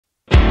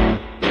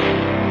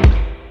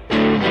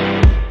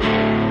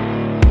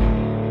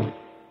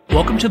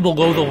Welcome to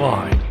Below the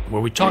Line,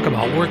 where we talk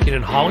about working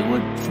in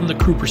Hollywood from the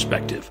crew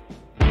perspective.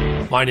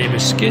 My name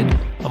is Skid.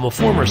 I'm a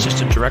former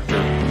assistant director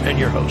and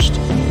your host.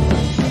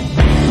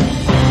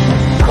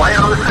 Quiet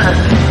on the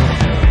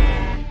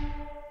set.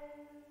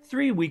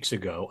 3 weeks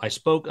ago, I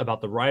spoke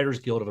about the Writers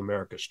Guild of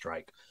America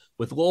strike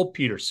with Lowell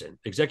Peterson,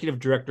 executive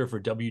director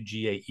for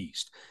WGA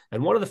East.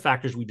 And one of the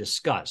factors we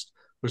discussed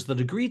was the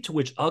degree to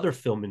which other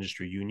film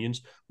industry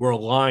unions were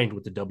aligned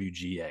with the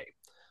WGA.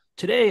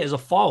 Today, as a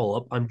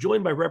follow-up, I'm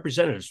joined by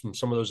representatives from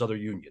some of those other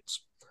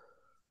unions.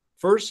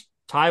 First,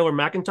 Tyler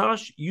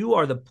McIntosh, you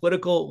are the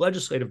political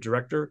legislative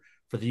director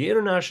for the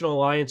International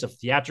Alliance of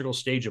Theatrical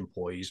Stage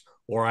Employees,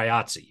 or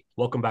IATSE.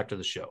 Welcome back to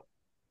the show.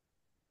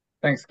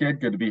 Thanks,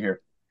 Skid. Good to be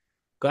here.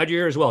 Glad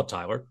you're here as well,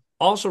 Tyler.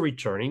 Also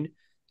returning,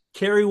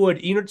 Kerri Wood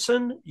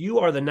Einertson, you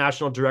are the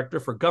National Director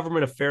for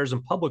Government Affairs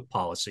and Public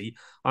Policy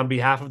on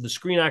behalf of the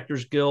Screen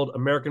Actors Guild,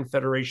 American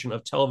Federation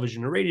of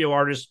Television and Radio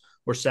Artists,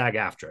 or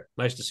SAG-AFTRA.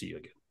 Nice to see you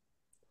again.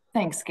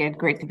 Thanks, Skid.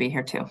 Great to be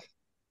here, too.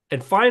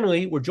 And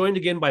finally, we're joined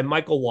again by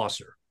Michael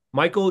Wasser.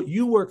 Michael,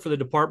 you work for the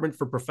Department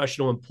for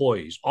Professional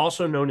Employees,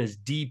 also known as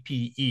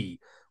DPE,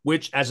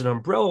 which, as an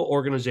umbrella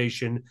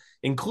organization,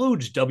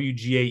 includes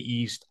WGA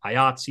East,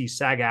 IATSE,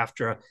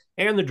 SAG-AFTRA,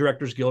 and the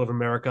Directors Guild of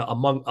America,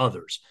 among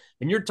others.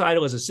 And your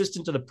title is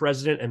Assistant to the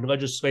President and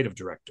Legislative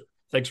Director.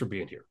 Thanks for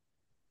being here.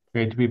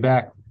 Great to be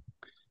back.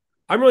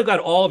 I'm really glad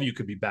all of you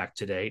could be back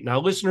today.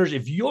 Now, listeners,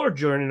 if you're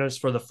joining us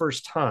for the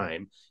first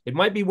time, it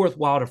might be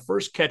worthwhile to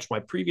first catch my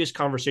previous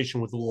conversation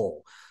with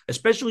Lowell,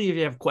 especially if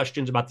you have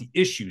questions about the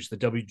issues the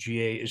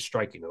WGA is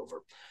striking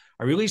over.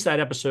 I released that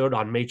episode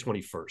on May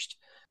 21st.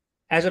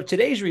 As of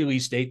today's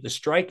release date, the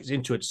strike is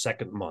into its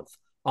second month.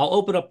 I'll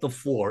open up the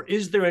floor.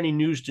 Is there any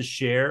news to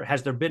share?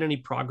 Has there been any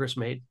progress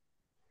made?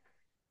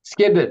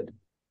 Skid, the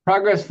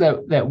progress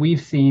that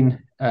we've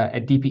seen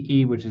at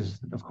DPE, which is,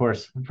 of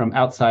course, from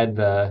outside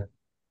the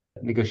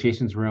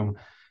negotiations room,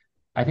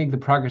 I think the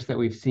progress that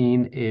we've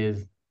seen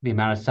is the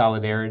amount of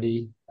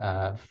solidarity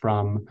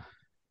from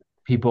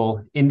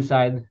people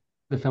inside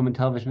the film and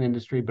television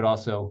industry, but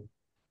also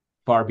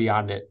far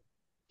beyond it.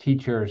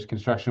 Teachers,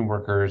 construction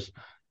workers,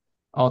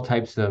 all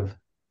types of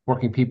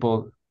working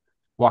people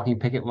walking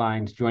picket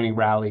lines, joining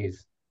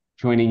rallies,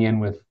 joining in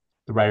with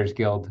the Writers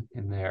Guild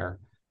in their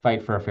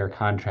fight for a fair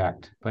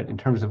contract. But in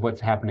terms of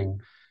what's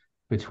happening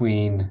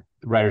between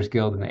the Writers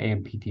Guild and the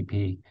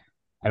AMPTP,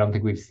 I don't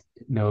think we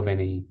know of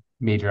any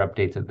major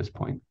updates at this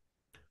point.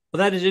 Well,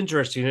 that is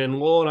interesting. And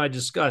Lowell and I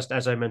discussed,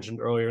 as I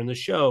mentioned earlier in the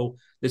show,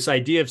 this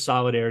idea of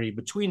solidarity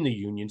between the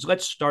unions.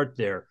 Let's start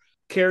there.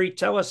 Kerri,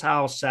 tell us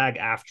how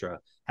SAG-AFTRA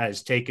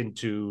has taken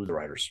to the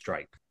writers'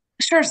 strike.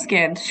 Sure,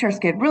 Skid.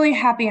 Really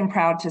happy and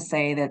proud to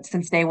say that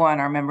since day one,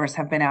 our members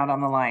have been out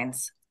on the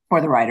lines for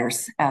the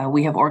writers.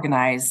 We have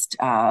organized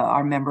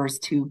our members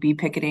to be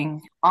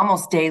picketing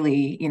almost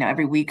daily,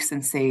 every week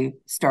since they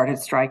started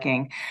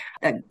striking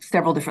at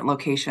several different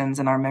locations.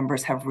 And our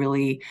members have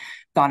really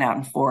gone out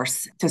in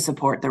force to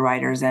support the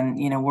writers. And,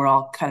 we're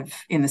all kind of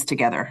in this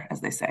together,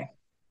 as they say.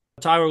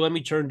 Tyler, let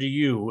me turn to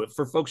you.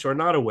 For folks who are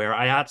not aware,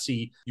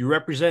 IATSE, you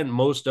represent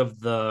most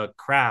of the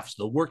crafts,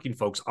 the working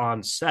folks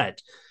on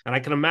set. And I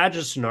can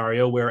imagine a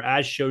scenario where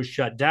as shows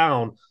shut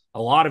down,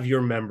 a lot of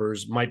your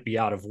members might be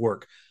out of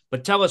work.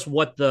 But tell us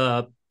what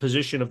the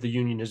position of the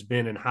union has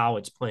been and how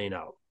it's playing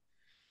out.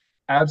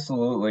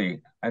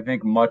 Absolutely. I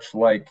think much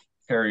like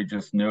Kerri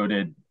just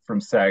noted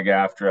from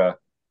SAG-AFTRA,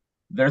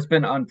 there's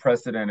been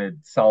unprecedented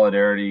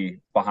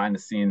solidarity behind the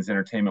scenes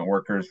entertainment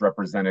workers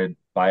represented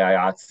by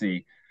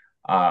IATSE.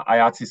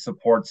 IATSE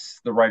supports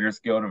the Writers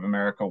Guild of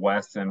America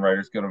West and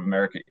Writers Guild of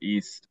America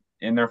East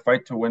in their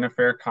fight to win a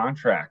fair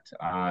contract.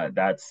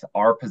 That's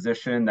our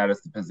position. That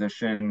is the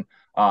position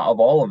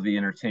of all of the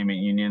entertainment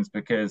unions,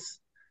 because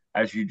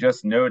as you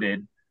just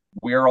noted,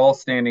 we are all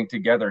standing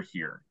together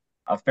here.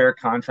 A fair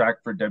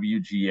contract for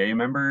WGA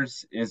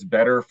members is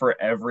better for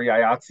every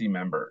IATSE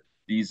member.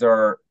 These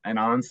are an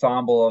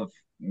ensemble of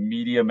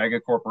media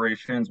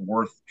megacorporations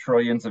worth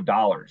trillions of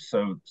dollars.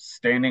 So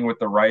standing with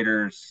the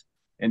writers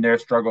in their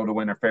struggle to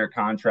win a fair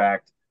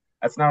contract,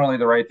 that's not only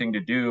the right thing to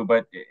do,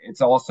 but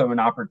it's also an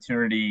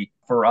opportunity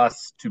for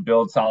us to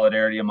build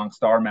solidarity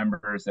amongst our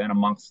members and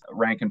amongst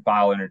rank and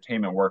file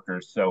entertainment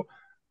workers. So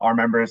our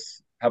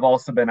members have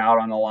also been out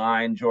on the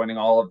line, joining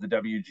all of the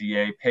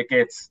WGA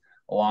pickets,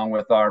 along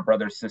with our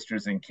brothers,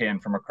 sisters, and kin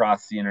from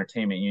across the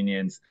entertainment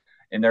unions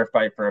in their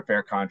fight for a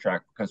fair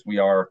contract, because we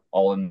are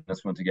all in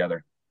this one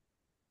together.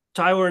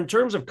 Tyler, in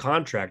terms of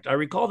contract, I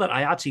recall that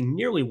IATSE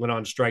nearly went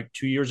on strike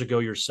 2 years ago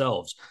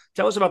yourselves.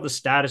 Tell us about the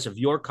status of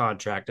your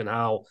contract and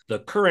how the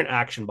current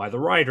action by the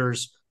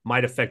writers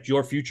might affect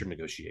your future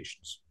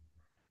negotiations.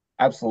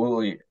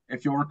 Absolutely.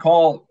 If you'll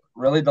recall,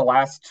 really the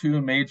last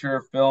two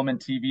major film and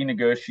TV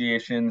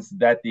negotiations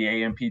that the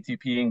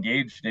AMPTP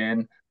engaged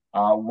in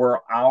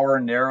were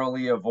our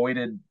narrowly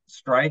avoided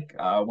strike.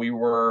 We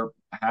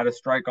had a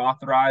strike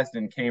authorized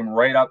and came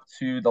right up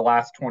to the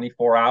last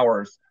 24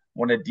 hours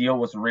when a deal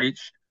was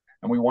reached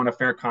and we won a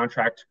fair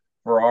contract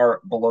for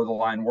our below the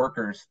line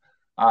workers.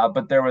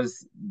 But there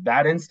was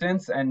that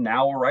instance, and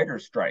now a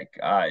writer's strike.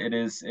 It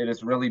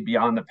is really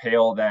beyond the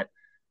pale that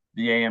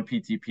the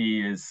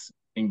AMPTP is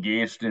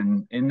engaged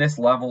in this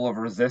level of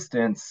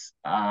resistance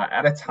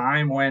at a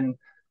time when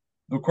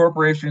the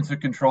corporations who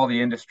control the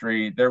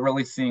industry, they're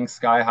really seeing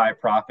sky high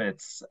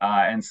profits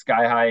and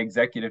sky high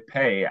executive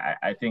pay.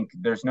 I think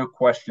there's no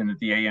question that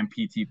the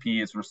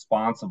AMPTP is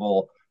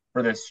responsible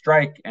for this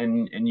strike,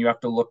 and you have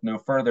to look no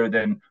further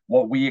than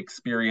what we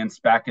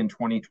experienced back in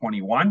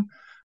 2021.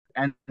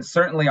 And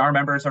certainly our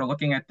members are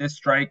looking at this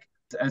strike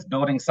as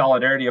building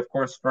solidarity, of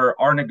course, for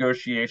our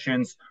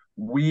negotiations.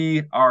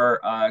 We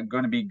are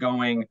going to be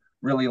going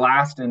really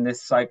last in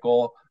this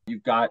cycle.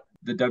 You've got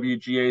the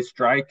WGA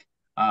strike.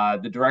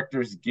 The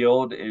Directors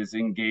Guild is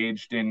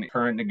engaged in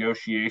current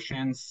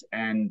negotiations.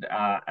 And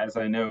as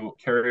I know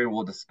Kerri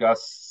will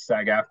discuss,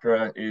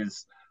 SAG-AFTRA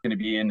is going to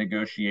be in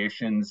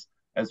negotiations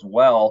as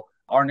well.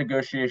 Our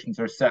negotiations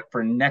are set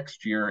for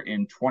next year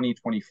in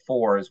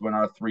 2024 is when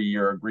our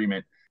 3-year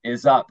agreement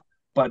is up.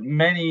 But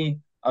many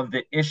of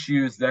the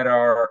issues that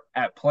are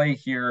at play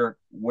here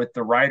with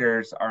the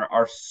writers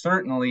are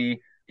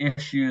certainly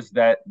issues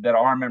that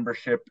our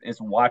membership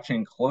is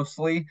watching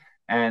closely,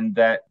 and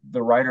that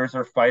the writers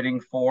are fighting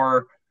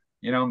for,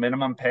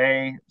 minimum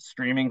pay,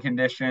 streaming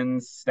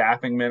conditions,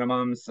 staffing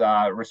minimums,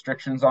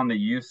 restrictions on the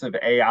use of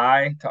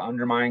AI to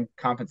undermine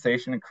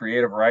compensation and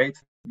creative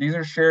rights. These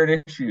are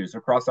shared issues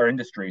across our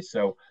industry.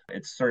 So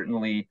it's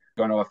certainly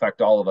going to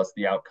affect all of us,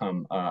 the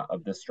outcome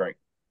of this strike.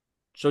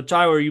 So,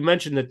 Tyler, you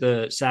mentioned that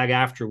the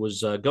SAG-AFTRA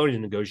was going to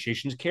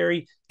negotiations.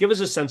 Kerri, give us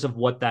a sense of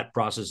what that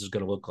process is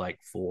going to look like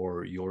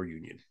for your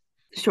union.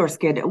 Sure,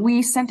 Skid.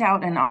 We sent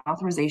out an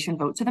authorization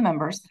vote to the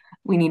members.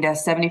 We need a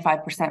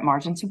 75%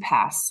 margin to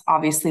pass.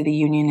 Obviously, the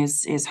union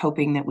is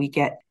hoping that we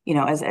get,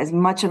 as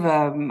much of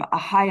a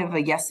high of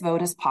a yes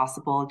vote as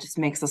possible. It just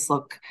makes us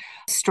look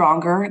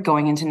stronger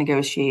going into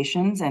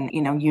negotiations and,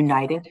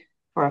 united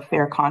for a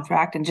fair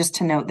contract. And just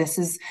to note, this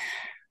is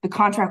the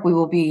contract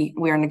we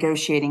are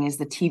negotiating is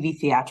the TV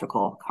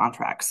theatrical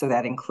contract. So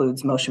that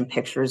includes motion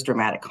pictures,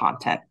 dramatic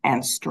content,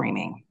 and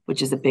streaming,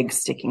 which is a big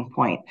sticking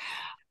point.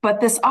 But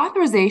this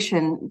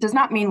authorization does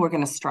not mean we're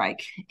going to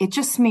strike. It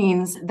just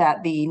means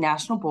that the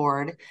National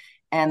Board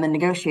and the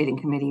negotiating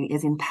committee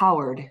is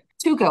empowered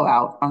to go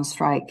out on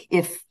strike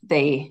if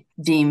they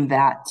deem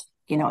that,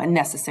 a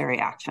necessary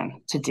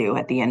action to do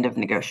at the end of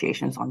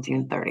negotiations on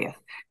June 30th.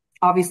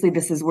 Obviously,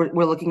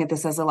 we're looking at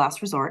this as a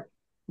last resort.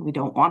 We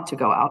don't want to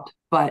go out.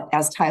 But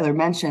as Tyler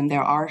mentioned,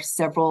 there are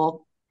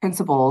several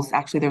principles.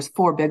 Actually, there's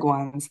 4 big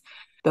ones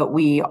that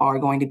we are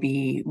going to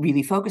be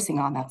really focusing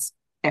on. That's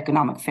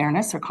economic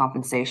fairness or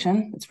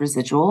compensation. It's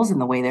residuals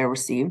and the way they're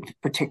received,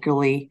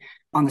 particularly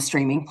on the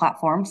streaming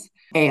platforms.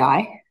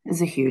 AI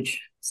is a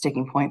huge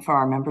sticking point for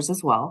our members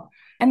as well.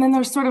 And then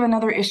there's sort of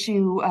another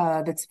issue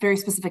that's very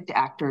specific to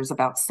actors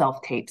about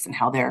self-tapes and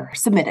how they're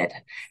submitted.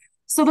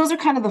 So those are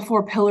kind of the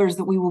 4 pillars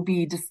that we will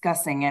be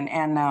discussing.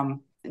 And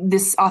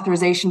this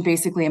authorization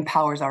basically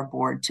empowers our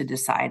board to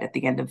decide at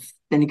the end of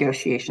the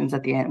negotiations,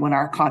 at the end when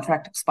our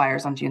contract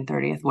expires on June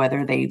 30th,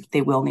 whether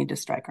they will need to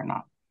strike or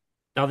not.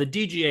 Now, the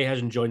DGA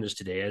hasn't joined us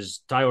today.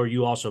 As Tyler,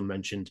 you also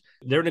mentioned,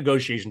 their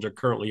negotiations are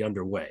currently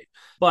underway.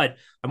 But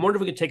I'm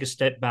wondering if we could take a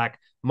step back.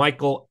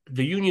 Michael,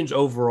 the unions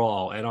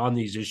overall and on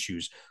these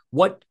issues,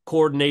 what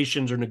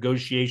coordinations or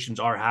negotiations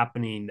are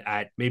happening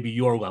at maybe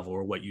your level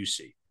or what you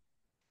see?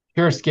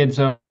 Sure, Skid.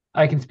 So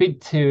I can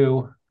speak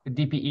to the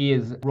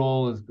DPE's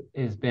role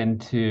has been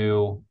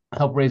to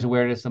help raise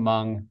awareness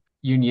among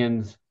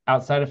unions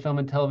outside of film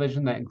and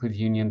television. That includes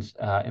unions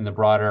in the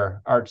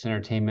broader arts,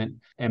 entertainment,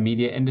 and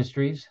media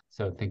industries.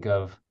 So think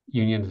of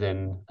unions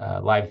in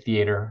live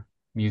theater,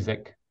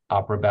 music,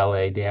 opera,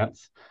 ballet,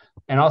 dance,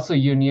 and also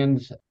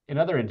unions in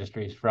other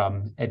industries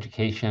from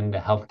education to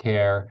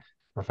healthcare,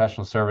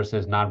 professional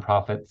services,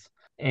 nonprofits.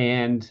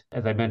 And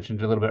as I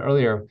mentioned a little bit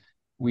earlier,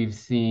 we've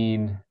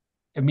seen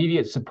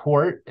immediate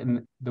support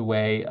in the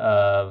way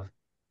of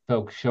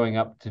folks showing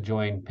up to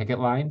join picket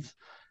lines.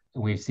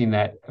 We've seen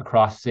that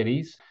across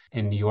cities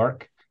in New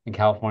York, in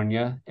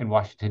California, in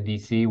Washington,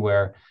 D.C.,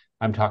 where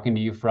I'm talking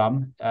to you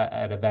from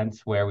at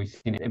events where we've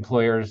seen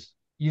employers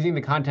using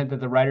the content that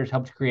the writers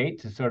helped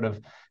create to sort of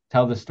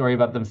tell the story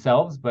about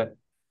themselves, but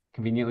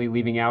conveniently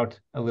leaving out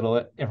a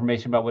little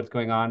information about what's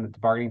going on at the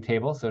bargaining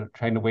table. So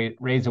trying to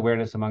raise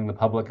awareness among the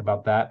public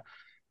about that.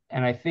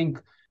 And I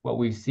think what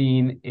we've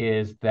seen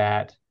is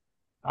that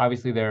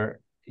obviously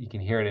you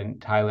can hear it in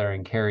Tyler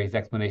and Kerri's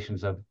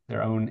explanations of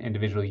their own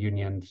individual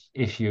unions'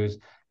 issues.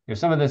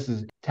 Some of this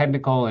is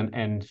technical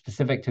and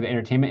specific to the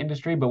entertainment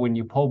industry, but when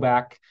you pull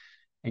back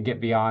and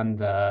get beyond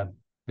the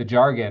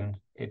jargon,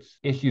 it's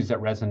issues that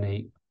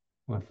resonate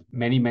with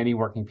many, many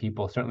working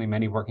people, certainly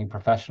many working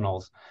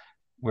professionals.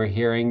 We're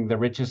hearing the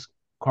richest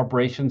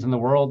corporations in the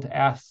world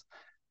ask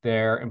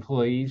their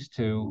employees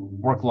to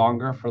work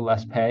longer for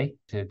less pay,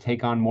 to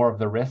take on more of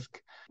the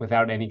risk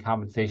without any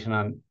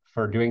compensation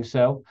for doing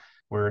so.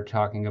 We're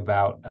talking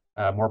about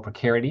more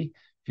precarity,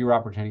 fewer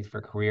opportunities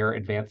for career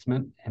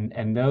advancement.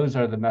 And those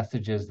are the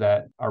messages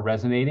that are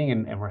resonating,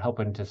 and we're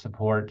helping to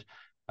support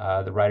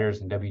the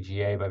writers and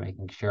WGA by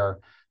making sure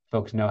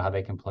folks know how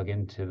they can plug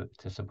into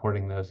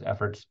supporting those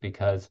efforts,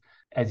 because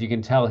as you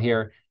can tell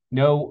here,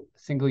 no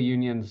single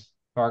union's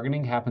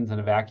bargaining happens in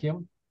a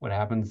vacuum. What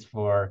happens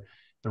for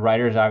the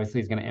writers obviously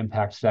is going to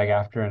impact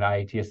SAG-AFTRA and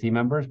IATSE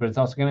members, but it's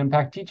also going to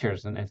impact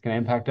teachers, and it's going to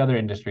impact other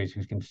industries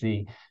who can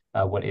see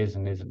what is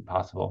and isn't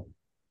possible.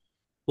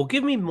 Well,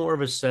 give me more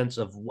of a sense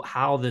of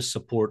how this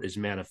support is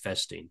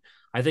manifesting.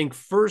 I think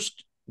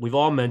first, we've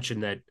all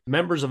mentioned that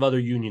members of other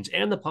unions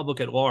and the public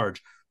at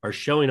large are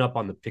showing up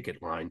on the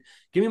picket line.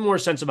 Give me more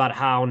sense about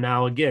how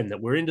now, again,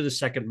 that we're into the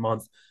second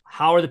month,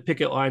 how are the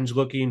picket lines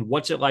looking?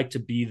 What's it like to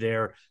be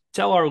there?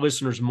 Tell our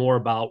listeners more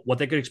about what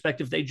they could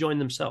expect if they join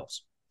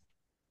themselves.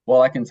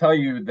 Well, I can tell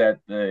you that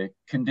the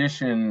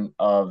condition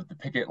of the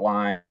picket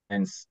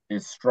lines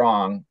is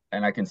strong,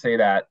 and I can say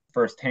that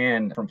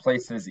firsthand from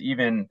places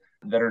even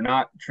that are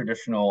not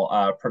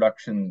traditional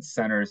production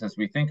centers as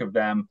we think of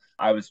them.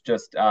 I was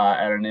just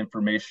at an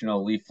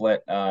informational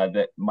leaflet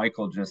that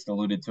Michael just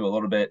alluded to a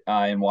little bit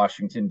in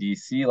Washington,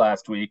 D.C.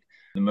 last week.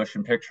 The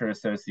Motion Picture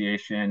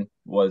Association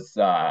was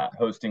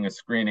hosting a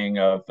screening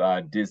of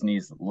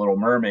Disney's Little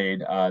Mermaid,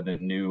 the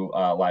new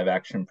live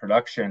action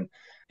production,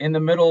 in the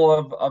middle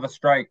of a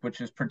strike, which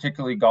is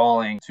particularly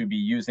galling to be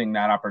using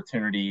that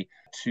opportunity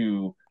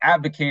to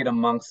advocate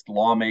amongst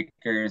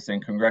lawmakers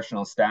and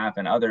congressional staff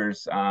and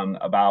others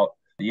about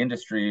the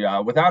industry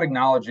without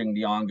acknowledging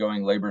the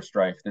ongoing labor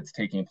strife that's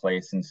taking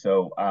place. And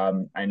so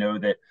I know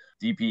that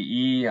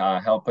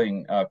DPE,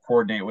 helping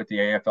coordinate with the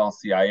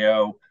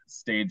AFL-CIO,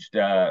 staged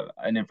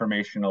an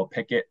informational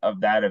picket of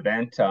that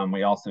event.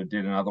 We also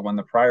did another one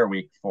the prior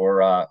week for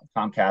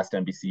Comcast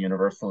NBC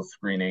Universal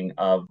screening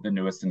of the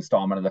newest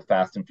installment of the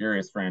Fast and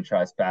Furious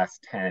franchise,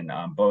 Fast 10.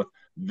 Both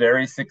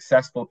very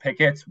successful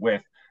pickets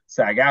with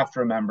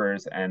SAG-AFTRA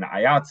members and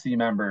IATSE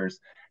members,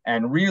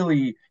 and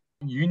really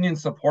union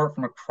support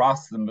from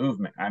across the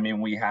movement. I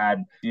mean, we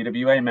had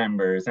DWA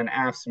members and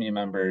AFSCME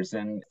members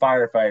and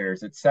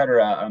firefighters, et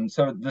cetera.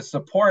 So the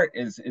support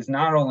is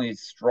not only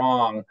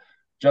strong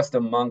just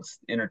amongst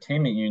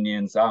entertainment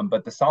unions,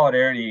 but the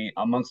solidarity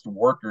amongst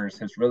workers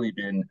has really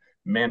been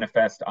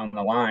manifest on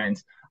the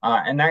lines.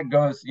 And that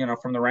goes,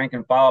 from the rank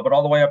and file, but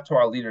all the way up to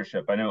our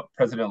leadership. I know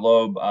President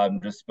Loeb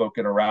just spoke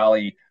at a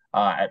rally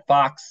at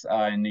Fox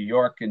in New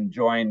York and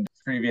joined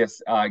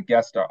previous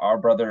guest, our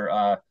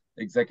brother,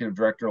 Executive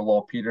Director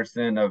Lowell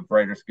Peterson of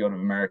Writers Guild of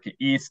America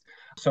East.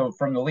 So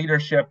from the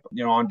leadership,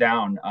 on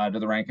down to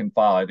the rank and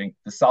file, I think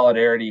the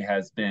solidarity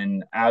has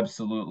been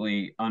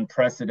absolutely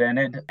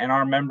unprecedented, and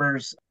our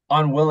members'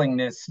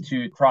 unwillingness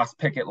to cross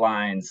picket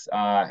lines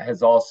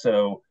has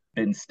also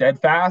been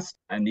steadfast.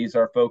 And these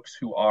are folks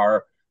who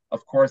are,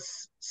 of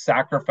course,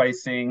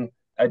 sacrificing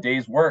a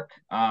day's work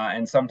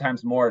and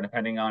sometimes more,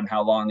 depending on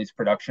how long these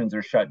productions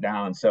are shut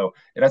down. So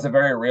it has a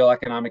very real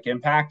economic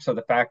impact. So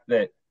the fact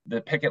that the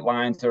picket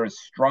lines are as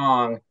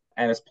strong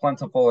and as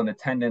plentiful in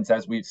attendance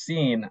as we've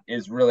seen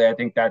is really, I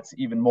think that's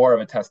even more of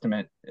a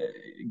testament,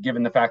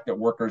 given the fact that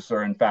workers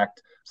are in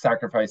fact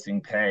sacrificing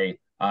pay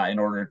in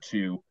order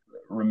to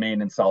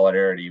remain in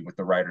solidarity with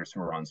the writers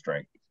who are on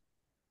strike.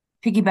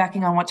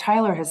 Piggybacking on what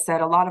Tyler has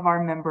said, a lot of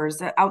our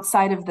members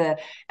outside of the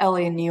LA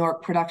and New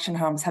York production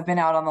homes have been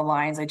out on the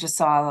lines. I just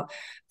saw a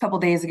couple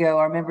of days ago,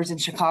 our members in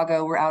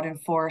Chicago were out in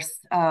force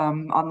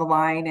on the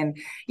line.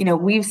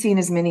 And, we've seen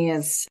as many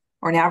as,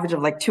 or an average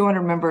of like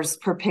 200 members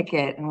per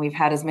picket, and we've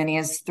had as many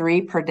as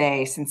 3 per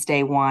day since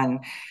day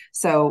one.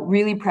 So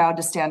really proud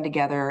to stand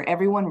together.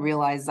 Everyone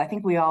realizes, I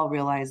think we all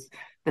realize,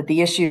 that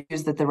the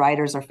issues that the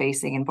writers are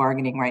facing and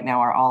bargaining right now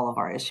are all of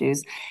our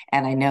issues.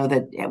 And I know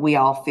that we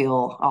all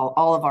feel,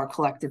 all of our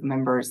collective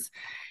members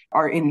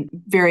are in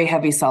very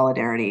heavy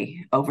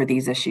solidarity over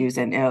these issues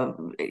and,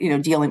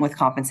 dealing with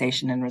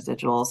compensation and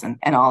residuals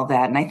and all of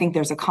that. And I think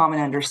there's a common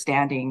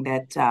understanding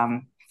that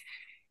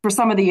for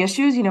some of the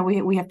issues,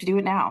 we have to do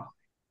it now.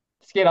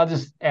 Skate, I'll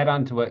just add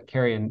on to what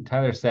Kerri and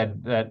Tyler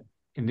said, that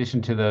in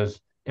addition to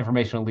those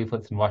informational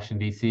leaflets in Washington,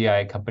 D.C., I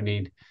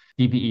accompanied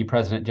DPE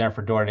President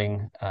Jennifer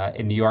Dorning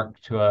in New York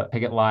to a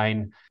picket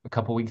line a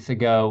couple weeks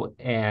ago,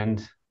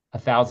 and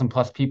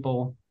 1,000+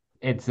 people.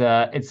 It's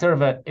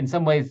sort of in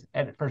some ways,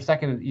 for a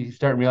second, you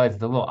start to realize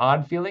it's a little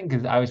odd feeling,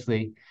 because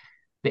obviously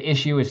the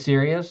issue is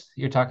serious.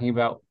 You're talking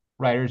about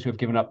writers who have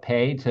given up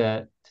pay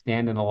to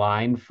stand in a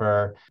line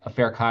for a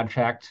fair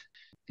contract.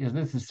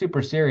 This is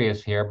super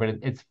serious here, but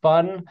it's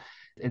fun.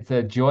 It's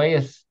a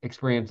joyous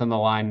experience on the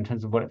line in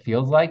terms of what it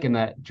feels like. And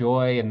that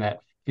joy and that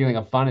feeling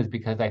of fun is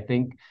because I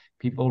think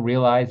people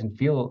realize and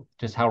feel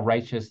just how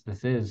righteous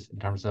this is in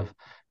terms of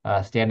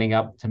standing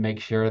up to make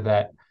sure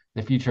that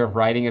the future of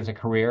writing as a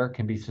career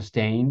can be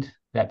sustained,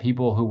 that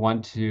people who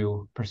want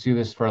to pursue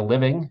this for a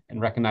living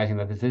and recognizing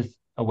that this is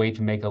a way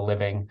to make a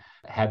living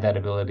have that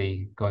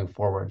ability going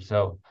forward.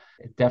 So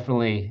it's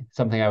definitely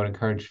something I would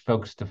encourage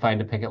folks to find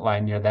a picket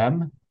line near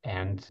them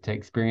and to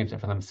experience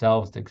it for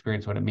themselves, to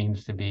experience what it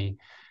means to be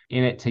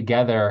in it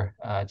together,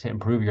 to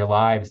improve your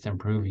lives, to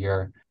improve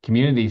your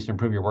communities, to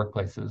improve your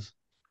workplaces.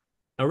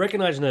 Now,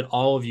 recognizing that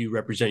all of you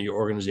represent your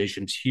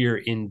organizations here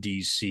in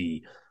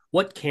DC,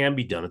 what can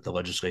be done at the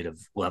legislative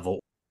level?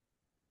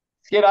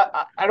 Skid,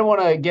 I don't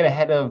want to get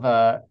ahead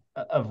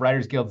of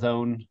Writers Guild's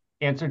own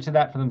answer to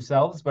that for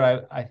themselves,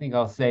 but I think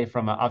I'll say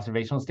from an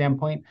observational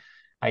standpoint,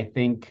 I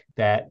think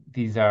that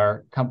these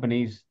are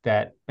companies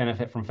that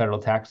benefit from federal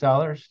tax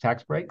dollars,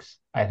 tax breaks.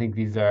 I think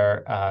these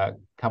are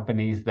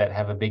companies that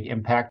have a big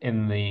impact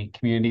in the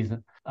communities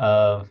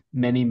of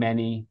many,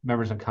 many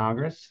members of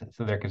Congress,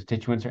 so their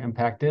constituents are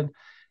impacted.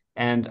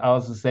 And I'll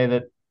also say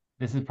that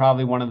this is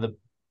probably one of the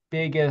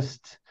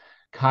biggest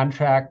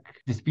contract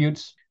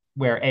disputes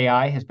where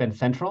AI has been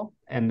central.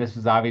 And this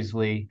is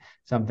obviously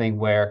something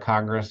where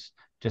Congress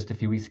just a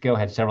few weeks ago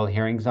had several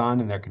hearings on,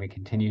 and they're going to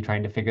continue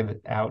trying to figure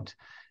out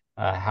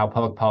how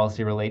public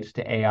policy relates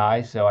to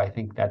AI. So I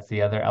think that's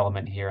the other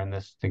element here in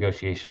this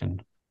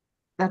negotiation.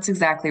 That's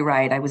exactly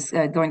right. I was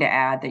going to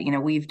add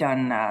that, we've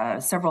done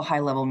several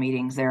high-level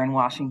meetings there in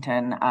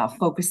Washington,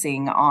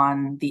 focusing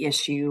on the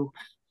issue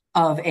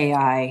of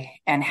AI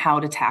and how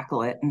to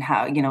tackle it and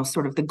how,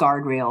 sort of the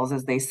guardrails,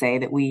 as they say,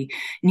 that we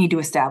need to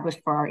establish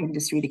for our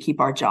industry to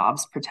keep our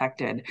jobs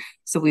protected.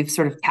 So we've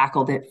sort of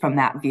tackled it from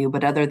that view.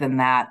 But other than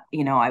that,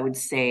 I would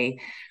say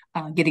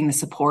getting the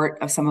support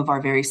of some of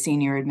our very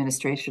senior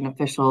administration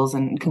officials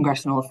and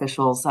congressional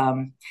officials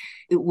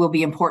it will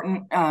be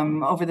important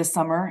over the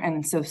summer.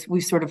 And so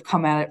we've sort of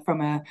come at it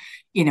from a,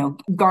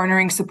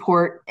 garnering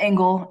support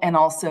angle, and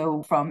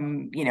also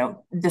from,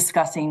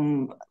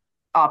 discussing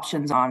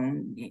options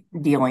on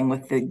dealing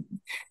with the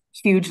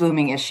huge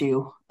looming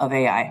issue of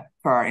AI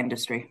for our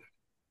industry.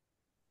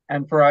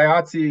 And for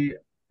IATSE,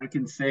 I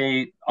can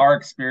say our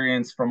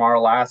experience from our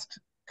last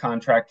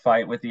contract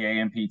fight with the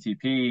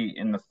AMPTP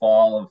in the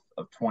fall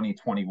of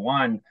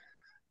 2021,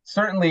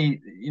 certainly,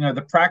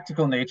 the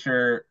practical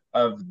nature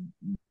of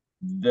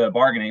the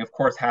bargaining, of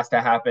course, has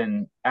to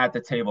happen at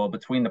the table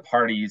between the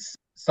parties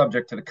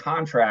subject to the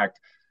contract.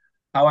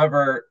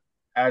 However,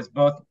 as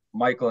both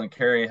Michael and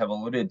Kerri have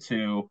alluded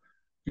to,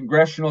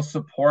 congressional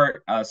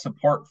support,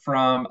 support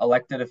from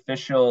elected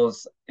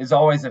officials is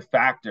always a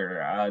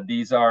factor.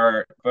 These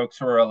are folks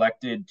who are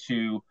elected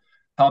to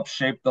help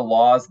shape the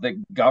laws that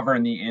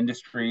govern the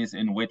industries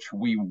in which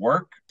we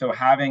work. So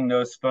having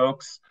those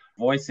folks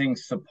voicing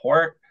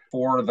support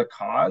for the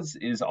cause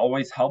is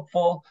always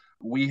helpful.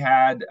 We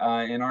had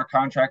in our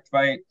contract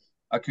fight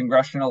a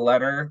congressional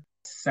letter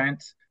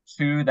sent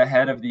to the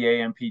head of the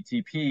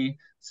AMPTP,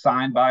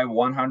 signed by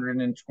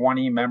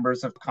 120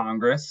 members of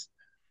Congress,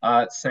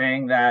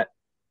 saying that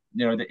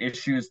the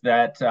issues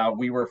that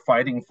we were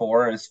fighting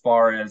for, as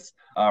far as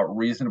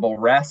reasonable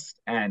rest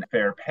and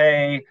fair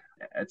pay,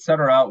 et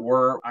cetera,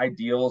 were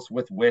ideals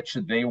with which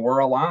they were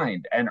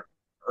aligned, and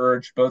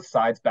urged both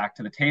sides back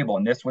to the table.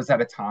 And this was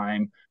at a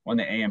time when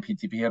the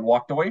AMPTP had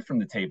walked away from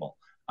the table.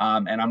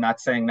 And I'm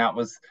not saying that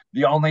was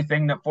the only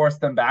thing that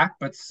forced them back,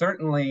 but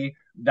certainly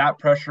that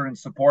pressure and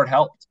support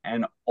helped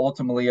and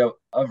ultimately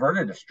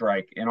averted a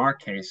strike in our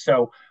case.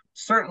 So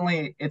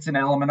certainly it's an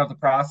element of the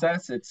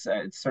process. It's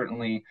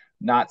certainly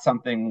not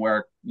something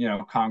where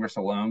Congress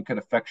alone could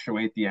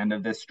effectuate the end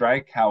of this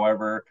strike.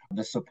 However,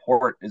 the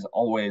support is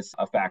always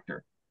a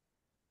factor.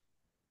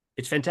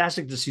 It's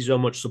fantastic to see so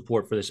much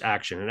support for this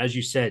action. And as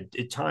you said,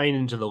 it tying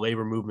into the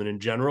labor movement in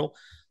general,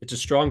 it's a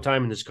strong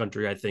time in this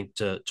country, I think,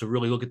 to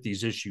really look at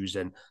these issues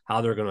and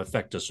how they're going to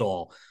affect us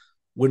all.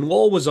 When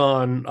Lowell was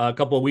on a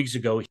couple of weeks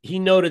ago, he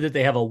noted that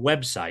they have a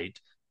website,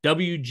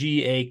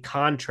 WGA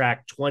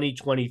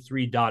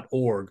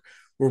contract2023.org,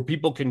 where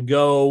people can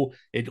go.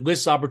 It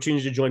lists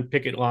opportunities to join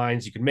picket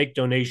lines. You can make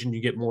donations,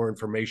 you get more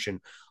information.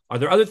 Are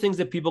there other things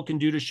that people can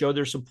do to show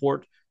their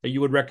support that you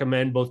would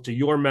recommend both to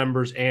your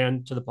members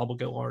and to the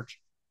public at large?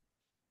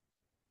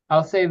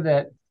 I'll say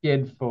that,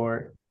 Skid,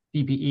 for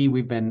DPE,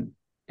 we've been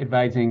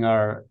advising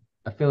our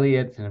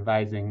affiliates and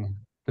advising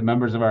the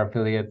members of our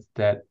affiliates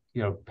that,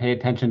 pay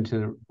attention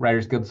to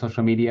Writers Guild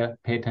social media,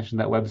 pay attention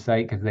to that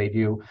website, because they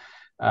do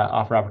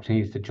offer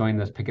opportunities to join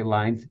those picket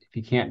lines. If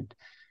you can't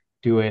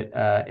do it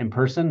in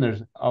person,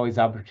 there's always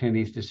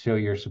opportunities to show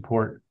your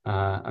support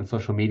on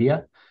social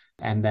media.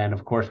 And then,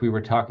 of course, we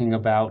were talking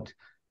about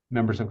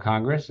members of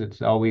Congress.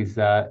 It's always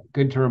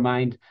good to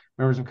remind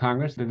members of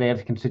Congress that they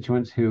have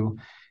constituents who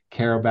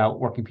care about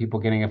working people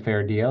getting a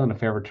fair deal and a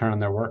fair return on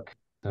their work.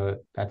 So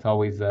that's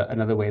always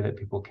another way that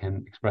people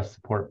can express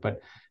support. But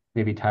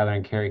maybe Tyler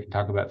and Kerri can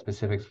talk about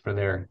specifics for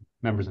their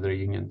members of their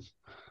unions.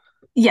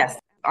 Yes.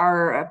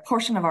 Our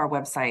portion of our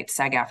website,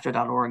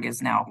 SAG-AFTRA.org,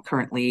 is now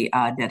currently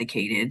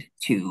dedicated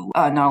to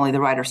not only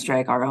the writer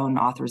strike, our own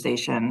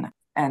authorization.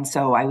 And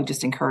so I would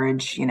just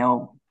encourage,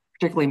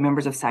 particularly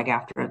members of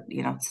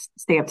SAG-AFTRA,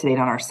 stay up to date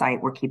on our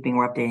site. We're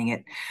updating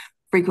it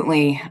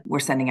frequently. We're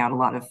sending out a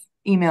lot of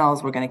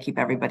emails. We're going to keep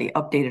everybody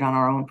updated on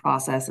our own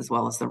process, as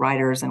well as the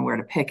writers and where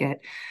to picket.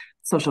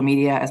 Social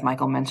media, as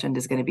Michael mentioned,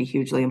 is going to be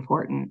hugely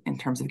important in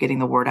terms of getting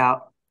the word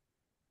out.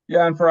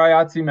 Yeah, and for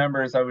IATSE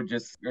members, I would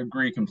just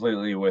agree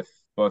completely with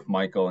both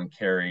Michael and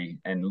Kerri,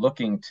 and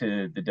looking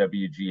to the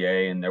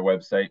WGA and their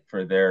website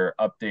for their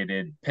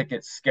updated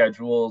picket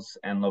schedules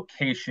and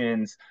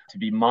locations, to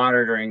be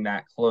monitoring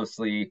that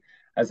closely.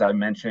 As I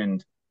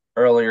mentioned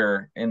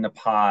earlier in the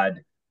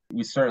pod,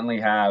 We certainly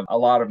have a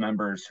lot of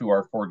members who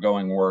are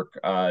foregoing work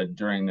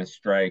during this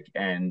strike,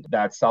 and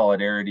that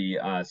solidarity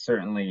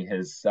certainly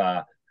has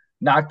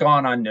not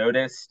gone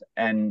unnoticed.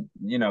 And,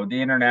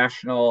 the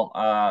international,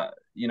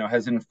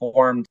 has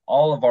informed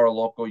all of our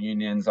local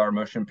unions, our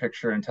motion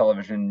picture and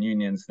television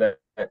unions, that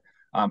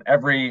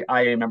every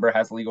IA member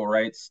has legal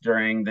rights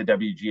during the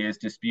WGA's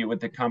dispute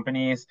with the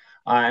companies.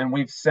 And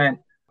we've sent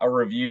a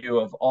review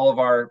of all of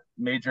our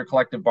major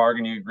collective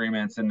bargaining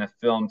agreements in the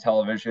film,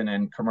 television,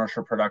 and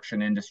commercial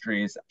production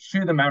industries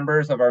to the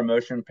members of our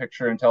motion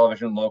picture and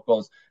television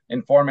locals,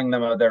 informing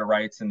them of their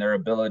rights and their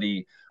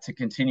ability to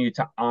continue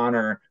to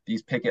honor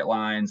these picket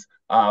lines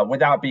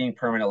without being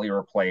permanently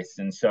replaced.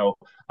 And so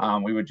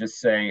we would just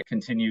say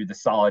continue the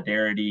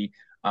solidarity,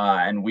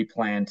 and we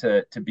plan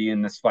to be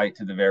in this fight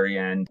to the very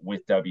end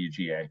with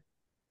WGA.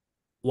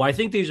 Well, I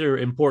think these are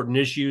important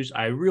issues.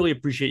 I really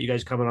appreciate you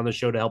guys coming on the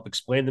show to help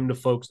explain them to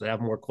folks that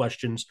have more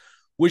questions.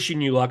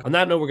 Wishing you luck. On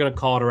that note, we're going to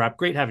call it a wrap.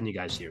 Great having you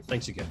guys here.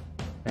 Thanks again.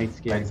 Thanks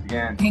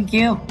again. Thank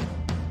you.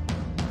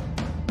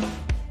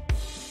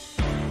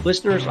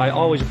 Listeners, I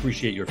always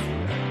appreciate your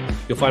feedback.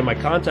 You'll find my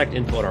contact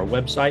info at our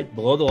website,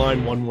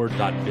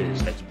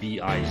 belowtheline.oneword.biz. That's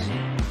B-I-Z.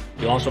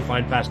 You'll also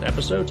find past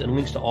episodes and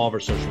links to all of our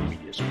social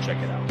media, so check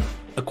it out.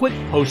 A quick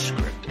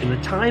postscript. In the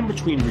time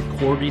between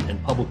recording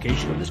and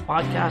publication of this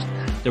podcast,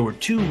 there were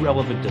two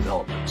relevant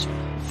developments.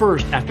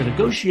 First, after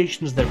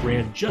negotiations that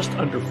ran just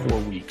under 4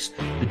 weeks,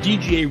 the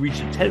DGA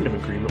reached a tentative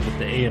agreement with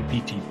the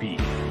AMPTP,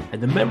 and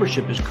the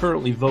membership is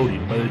currently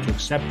voting whether to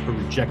accept or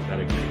reject that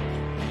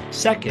agreement.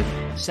 Second,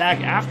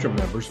 SAG-AFTRA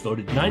members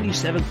voted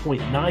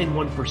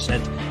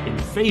 97.91% in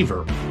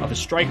favor of a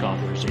strike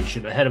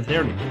authorization ahead of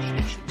their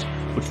negotiations,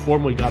 which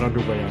formally got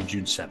underway on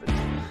June 7th.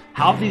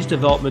 How these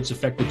developments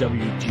affect the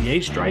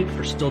WGA strike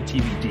are still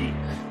TBD,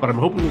 but I'm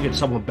hoping we'll get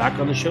someone back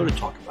on the show to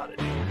talk about it.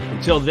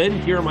 Until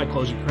then, here are my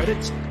closing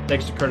credits.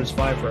 Thanks to Curtis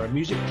Five for our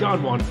music,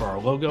 John Wan for our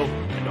logo,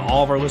 and to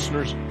all of our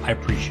listeners, I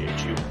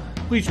appreciate you.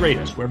 Please rate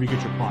us wherever you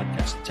get your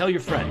podcast and tell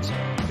your friends.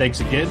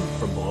 Thanks again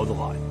from Below the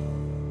Line.